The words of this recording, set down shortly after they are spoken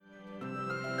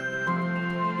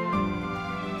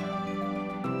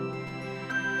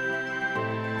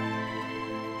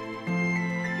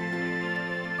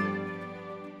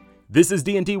This is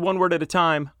D&D One Word at a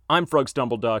Time. I'm Frog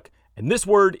Stumbleduck, and this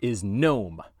word is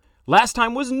gnome. Last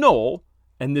time was gnoll,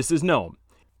 and this is gnome.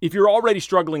 If you're already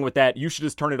struggling with that, you should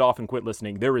just turn it off and quit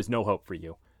listening. There is no hope for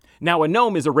you. Now, a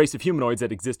gnome is a race of humanoids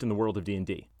that exist in the world of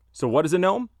D&D. So what is a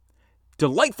gnome?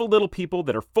 Delightful little people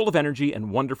that are full of energy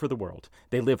and wonder for the world.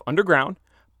 They live underground,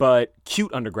 but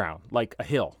cute underground, like a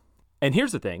hill. And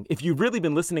here's the thing, if you've really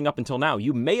been listening up until now,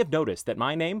 you may have noticed that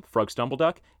my name, Frog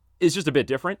Stumbleduck, is just a bit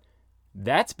different.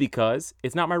 That's because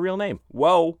it's not my real name.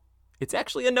 Whoa, it's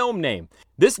actually a gnome name.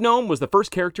 This gnome was the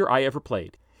first character I ever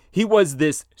played. He was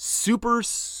this super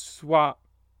Whoa.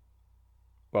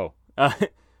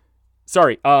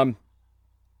 Sorry,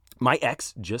 my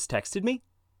ex just texted me.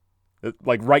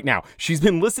 Like right now. She's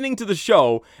been listening to the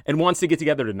show and wants to get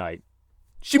together tonight.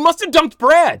 She must have dumped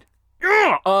Brad.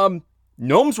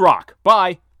 Gnomes rock.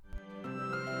 Bye.